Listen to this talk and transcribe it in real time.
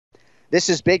This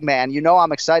is big, man. You know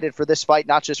I'm excited for this fight,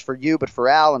 not just for you, but for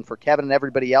Al and for Kevin and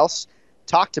everybody else.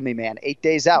 Talk to me, man. 8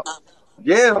 days out.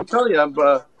 Yeah, I'm telling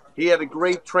you, he had a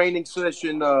great training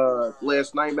session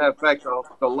last night. Matter of fact,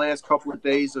 the last couple of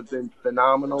days have been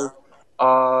phenomenal.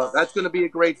 That's going to be a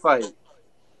great fight.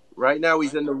 Right now,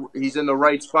 he's in the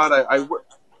right spot.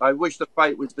 I wish the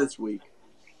fight was this week.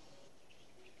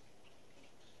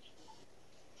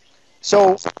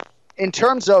 So, in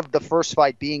terms of the first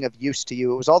fight being of use to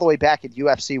you, it was all the way back at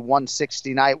UFC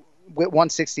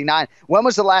 169. When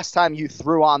was the last time you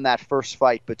threw on that first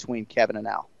fight between Kevin and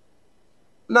Al?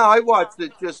 No, I watched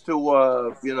it just to,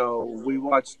 we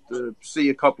watched to see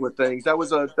a couple of things. That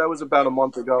was about a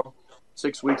month ago,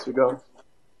 6 weeks ago.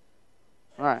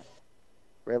 All right.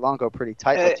 Ray Longo pretty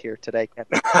tight-lipped here today,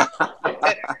 Kevin.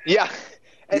 Yeah.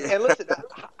 And listen,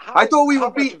 I thought we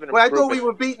were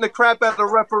beating the crap out of the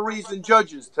referees and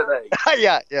judges today.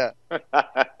 Yeah.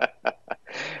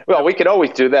 Well, we can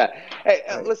always do that. Hey,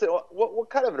 listen, what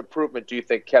kind of an improvement do you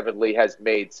think Kevin Lee has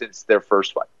made since their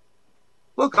first fight?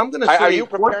 Look, I'm going to say... Are you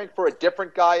preparing for a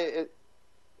different guy?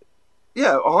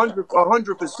 Yeah,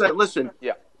 100%. Listen,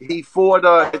 yeah. He fought,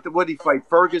 what did he fight?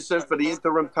 Ferguson for the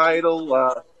interim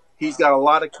title. He's got a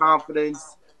lot of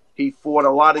confidence. He fought a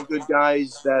lot of good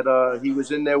guys that he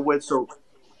was in there with. So,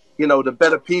 the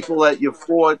better people that you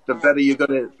fought, the better you're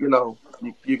gonna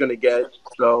get.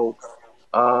 So,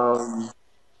 so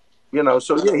yeah,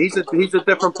 he's a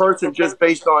different person just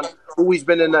based on who he's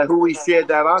been in who he shared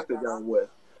that octagon with.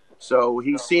 So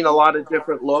he's seen a lot of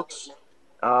different looks.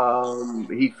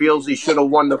 He feels he should have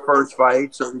won the first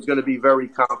fight, so he's going to be very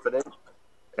confident,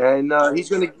 and he's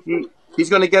going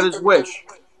to get his wish.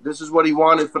 This is what he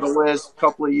wanted for the last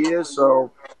couple of years,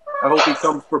 so I hope he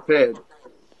comes prepared.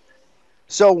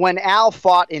 So when Al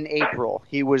fought in April,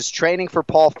 he was training for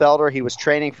Paul Felder. He was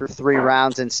training for 3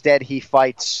 rounds. Instead, he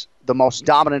fights the most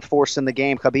dominant force in the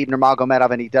game, Khabib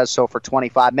Nurmagomedov, and he does so for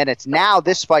 25 minutes. Now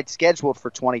this fight's scheduled for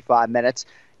 25 minutes.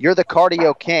 You're the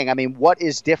cardio king. I mean, what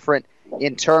is different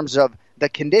in terms of the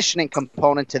conditioning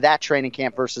component to that training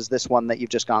camp versus this one that you've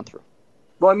just gone through?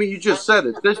 Well, I mean, you just said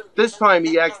it. This time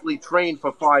he actually trained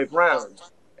for 5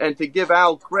 rounds. And to give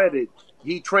Al credit,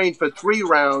 he trained for 3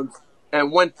 rounds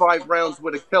and went 5 rounds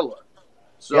with a killer.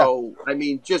 So, yeah. I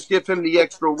mean, just give him the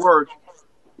extra work.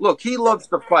 Look, he loves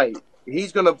to fight.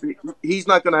 He's not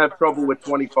going to have trouble with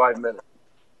 25 minutes.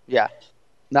 Yeah.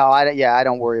 No, I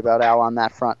don't worry about Al on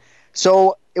that front.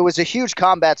 So it was a huge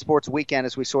combat sports weekend,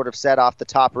 as we sort of said off the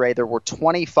top, Ray. There were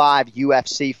 25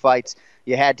 UFC fights.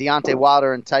 You had Deontay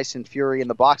Wilder and Tyson Fury in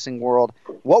the boxing world.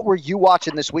 What were you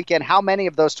watching this weekend? How many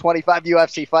of those 25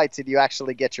 UFC fights did you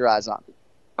actually get your eyes on?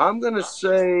 I'm going to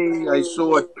say I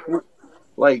saw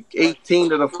like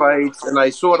 18 of the fights, and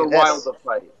I saw the Wilder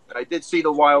fight. I did see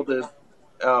the Wilder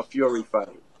Fury fight.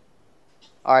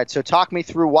 All right, so talk me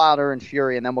through Wilder and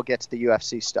Fury, and then we'll get to the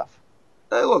UFC stuff.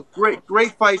 Hey, look,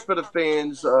 great fight for the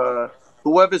fans.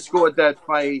 Whoever scored that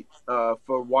fight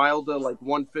for Wilder, like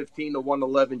 115 to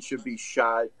 111, should be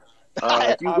shot.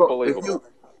 If you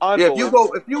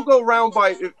go round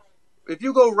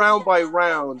by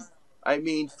round, I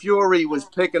mean, Fury was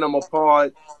picking him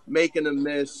apart, making him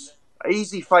miss.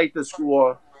 Easy fight to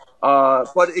score,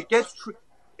 but it gets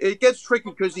tricky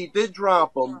because he did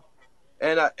drop him,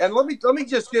 and let me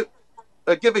just give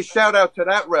a shout out to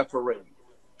that referee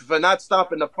for not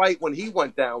stopping the fight when he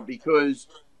went down, because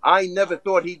I never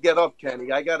thought he'd get up,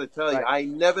 Kenny. I got to tell you, I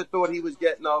never thought he was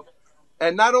getting up.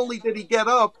 And not only did he get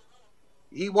up,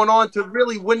 he went on to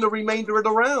really win the remainder of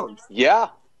the round. Yeah.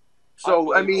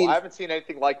 So, I mean, I haven't seen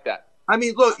anything like that. I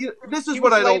mean, look, this is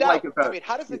what I don't like about it. I mean,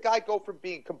 how does the guy go from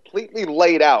being completely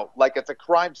laid out, like it's a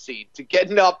crime scene, to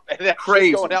getting up and then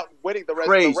going out and winning the rest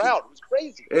of the round? It was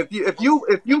crazy. If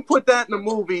you put that in a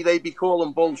movie, they'd be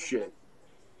calling bullshit.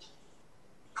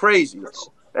 Crazy.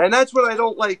 And that's what I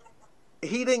don't like.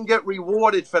 He didn't get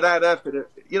rewarded for that effort.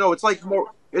 It's like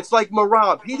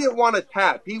Marab. He didn't want to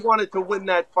tap. He wanted to win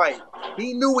that fight.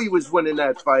 He knew he was winning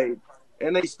that fight,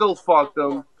 and they still fucked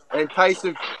him. And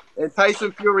Tyson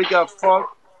Fury got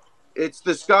fucked. It's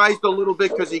disguised a little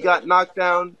bit because he got knocked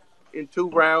down in 2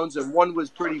 rounds, and one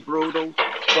was pretty brutal.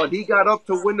 But he got up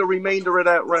to win the remainder of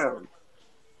that round.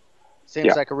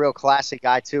 Seems like a real classic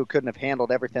guy, too. Couldn't have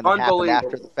handled everything that happened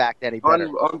after the fact any better.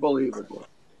 Unbelievable.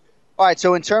 All right,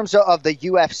 so in terms of the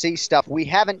UFC stuff, we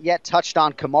haven't yet touched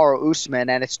on Kamaru Usman,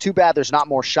 and it's too bad there's not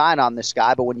more shine on this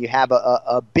guy, but when you have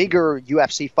a bigger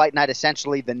UFC fight night,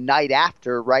 essentially the night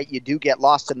after, right, you do get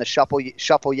lost in the shuffle.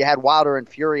 You had Wilder and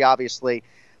Fury, obviously,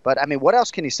 but, I mean, what else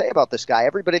can you say about this guy?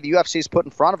 Everybody the UFC's put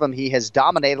in front of him, he has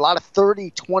dominated. A lot of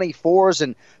 30-24s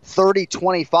and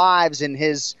 30-25s in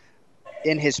his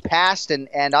in his past, and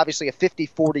obviously a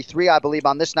 50-43, I believe,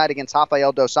 on this night against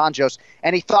Rafael dos Anjos.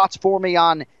 Any thoughts for me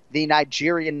on the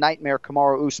Nigerian nightmare,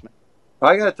 Kamaru Usman?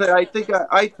 I gotta tell you,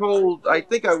 I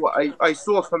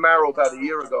saw Camaro about a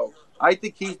year ago. I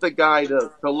think he's the guy to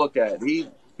look at.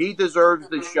 He deserves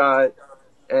the shot,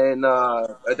 and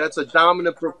that's a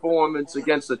dominant performance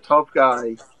against a tough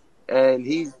guy. And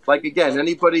he's like, again,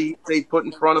 anybody they put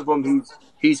in front of him,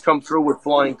 he's come through with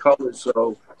flying colors.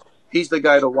 So he's the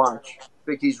guy to watch. I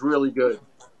think he's really good.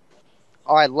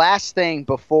 All right, last thing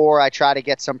before I try to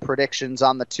get some predictions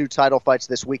on the two title fights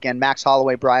this weekend, Max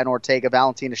Holloway, Brian Ortega,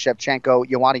 Valentina Shevchenko,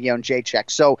 Joanna Jędrzejczyk.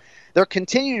 So there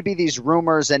continue to be these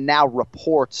rumors and now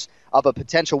reports of a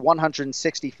potential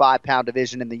 165-pound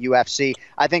division in the UFC.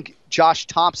 I think Josh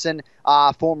Thompson,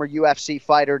 former UFC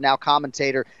fighter, now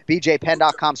commentator,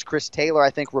 BJPenn.com's Chris Taylor,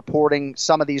 I think, reporting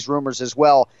some of these rumors as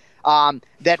well.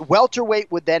 That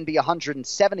welterweight would then be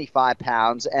 175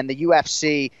 pounds, and the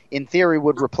UFC, in theory,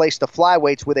 would replace the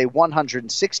flyweights with a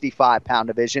 165-pound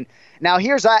division. Now,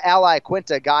 here's Al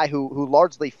Iaquinta, a guy who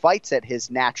largely fights at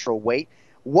his natural weight.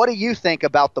 What do you think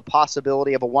about the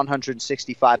possibility of a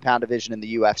 165-pound division in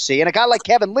the UFC? And a guy like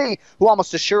Kevin Lee, who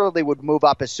almost assuredly would move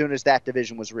up as soon as that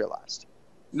division was realized.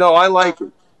 No, I like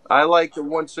it. I like the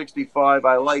 165.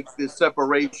 I like the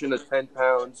separation of 10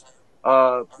 pounds.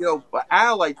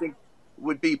 Al, I think,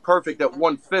 would be perfect at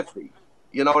 150.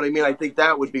 You know what I mean? I think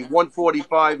that would be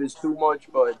 145 is too much,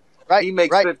 but he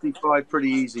makes 55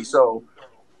 pretty easy. So,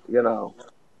 not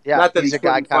that he's a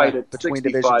guy kind of between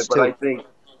divisions, but I think,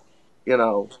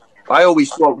 I always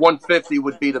thought 150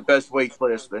 would be the best weight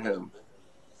class for him.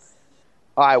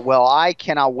 All right, well, I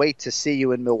cannot wait to see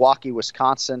you in Milwaukee,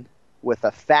 Wisconsin, with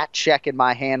a fat check in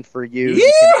my hand for you.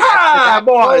 Yeah,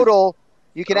 boy!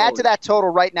 You can add to that total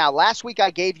right now. Last week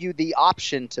I gave you the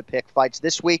option to pick fights.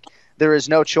 This week there is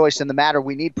no choice in the matter.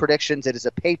 We need predictions. It is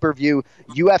a pay-per-view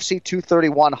UFC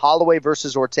 231, Holloway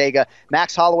versus Ortega.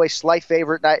 Max Holloway, slight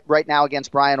favorite right now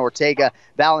against Brian Ortega.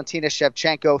 Valentina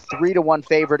Shevchenko, 3-1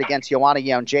 favorite against Joanna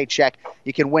Jędrzejczyk.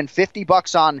 You can win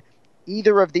 $50 on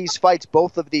either of these fights,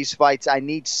 both of these fights. I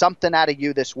need something out of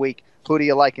you this week. Who do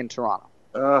you like in Toronto?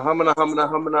 Humana. Oh,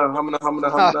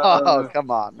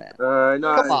 come on, man. No,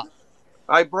 come on.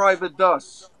 I drive a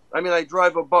bus.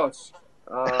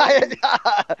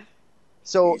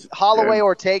 So Holloway,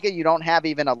 Ortega, you don't have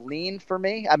even a lean for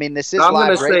me? I mean, this is I'm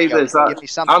live gonna radio. Say this. Give me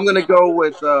something. I'm going to go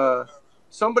with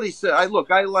somebody said, I like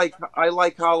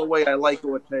Holloway. I like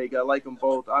Ortega. I like them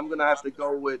both. I'm going to have to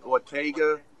go with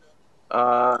Ortega.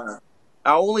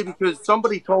 Only because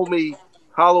somebody told me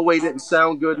Holloway didn't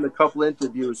sound good in a couple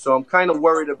interviews, so I'm kind of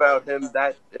worried about him in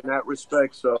that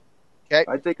respect. So okay.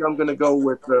 I think I'm going to go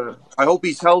with I hope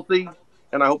he's healthy,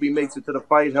 and I hope he makes it to the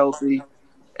fight healthy,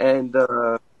 and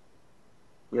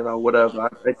whatever.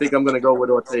 I think I'm going to go with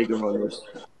Ortega on this.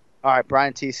 All right,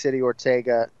 Brian T. City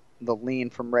Ortega, the lean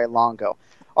from Ray Longo.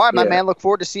 All right, my man, look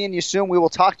forward to seeing you soon. We will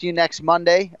talk to you next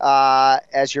Monday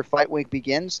as your fight week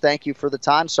begins. Thank you for the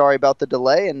time. Sorry about the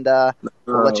delay, and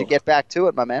we'll let you get back to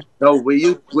it, my man. No, with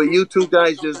you two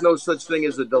guys, there's no such thing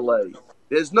as a delay.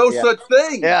 There's no such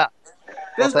thing. Yeah.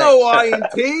 There's no Iron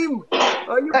Team.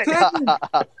 Are you kidding?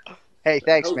 Hey,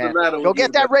 thanks, man. Go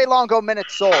get that Ray Longo minute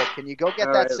sold. Can you go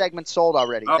get that segment sold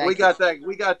already? We got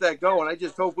that going. I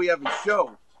just hope we have a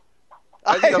show.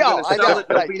 I think I'm going to sell it.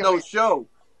 There'll be no show.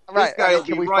 This guy will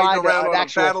be riding around on a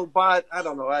battle bot. I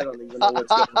don't know. I don't even know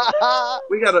what's going on.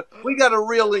 We got a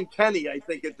reel in Kenny, I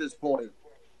think, at this point.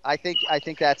 I think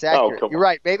that's accurate. You're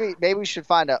right. Maybe we should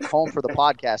find a home for the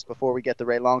podcast before we get the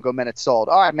Ray Longo minute sold.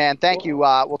 All right, man. Thank you.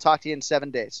 We'll talk to you in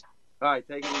 7 days. All right.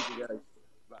 Take it easy, guys.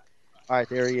 Bye. All right.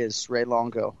 There he is, Ray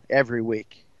Longo, every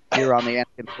week here on the Longo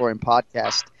Kenny Florian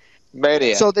podcast.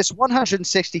 Mania. So this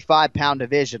 165-pound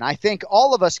division, I think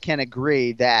all of us can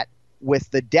agree that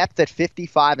with the depth at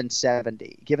 55 and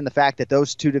 70, given the fact that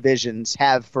those two divisions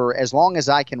have, for as long as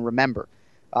I can remember,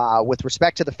 with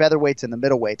respect to the featherweights and the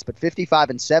middleweights, but 55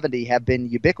 and 70 have been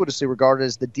ubiquitously regarded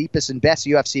as the deepest and best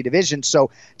UFC divisions.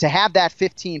 So to have that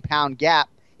 15-pound gap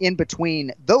in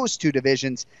between those two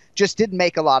divisions just didn't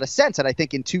make a lot of sense. And I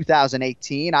think in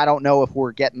 2018, I don't know if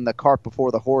we're getting the cart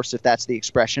before the horse, if that's the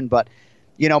expression, but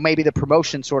maybe the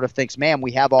promotion sort of thinks, man,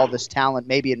 we have all this talent.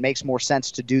 Maybe it makes more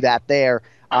sense to do that there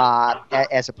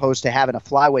as opposed to having a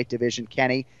flyweight division,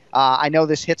 Kenny. I know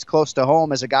this hits close to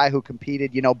home as a guy who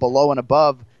competed, below and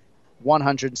above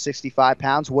 165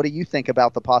 pounds. What do you think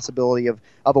about the possibility of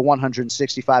a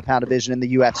 165-pound division in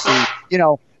the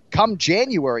UFC, come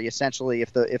January, essentially,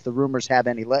 if the rumors have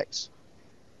any legs?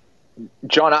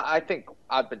 John, I think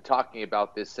I've been talking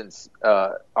about this since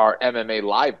our MMA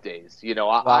live days.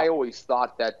 I always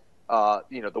thought that,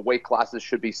 the weight classes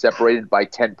should be separated by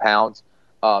 10 pounds.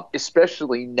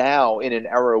 especially now in an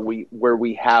era where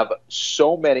we have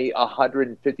so many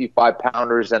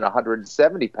 155-pounders and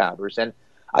 170-pounders. And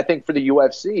I think for the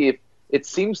UFC, if it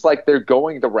seems like they're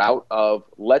going the route of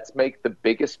let's make the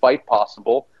biggest fight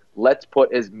possible, let's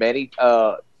put as many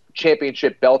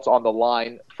championship belts on the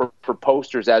line for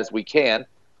posters as we can,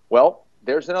 well,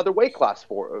 there's another weight class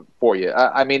for you.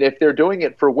 I mean, if they're doing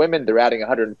it for women, they're adding a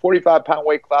 145-pound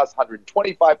weight class,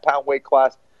 125-pound weight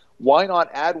class. Why not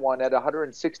add one at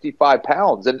 165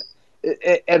 pounds?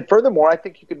 And furthermore, I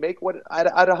think you can make one at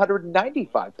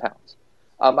 195 pounds.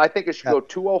 I think it should go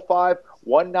 205,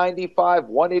 195,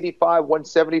 185,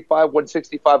 175,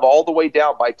 165, all the way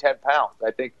down by 10 pounds. I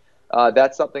think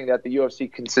that's something that the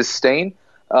UFC can sustain.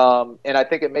 And I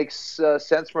think it makes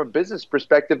sense from a business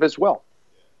perspective as well.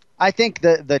 I think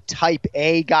the type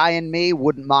A guy in me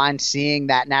wouldn't mind seeing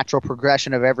that natural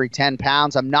progression of every 10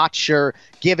 pounds. I'm not sure,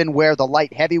 given where the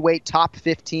light heavyweight top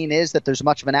 15 is, that there's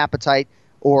much of an appetite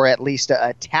or at least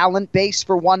a talent base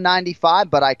for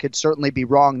 195, but I could certainly be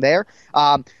wrong there.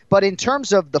 But in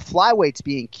terms of the flyweights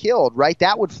being killed, right,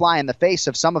 that would fly in the face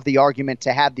of some of the argument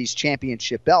to have these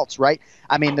championship belts, right?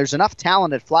 I mean, there's enough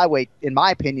talent at flyweight, in my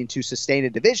opinion, to sustain a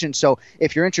division. So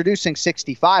if you're introducing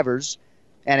 65ers,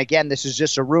 and again, this is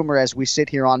just a rumor as we sit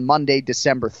here on Monday,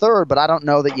 December 3rd, but I don't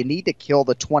know that you need to kill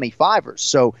the 25ers.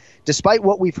 So despite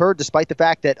what we've heard, despite the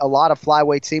fact that a lot of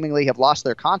flyweights seemingly have lost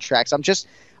their contracts,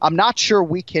 I'm not sure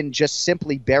we can just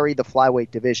simply bury the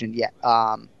flyweight division yet.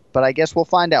 But I guess we'll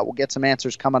find out. We'll get some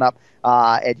answers coming up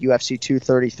at UFC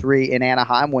 233 in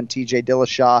Anaheim when TJ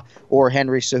Dillashaw or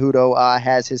Henry Cejudo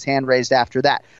has his hand raised after that.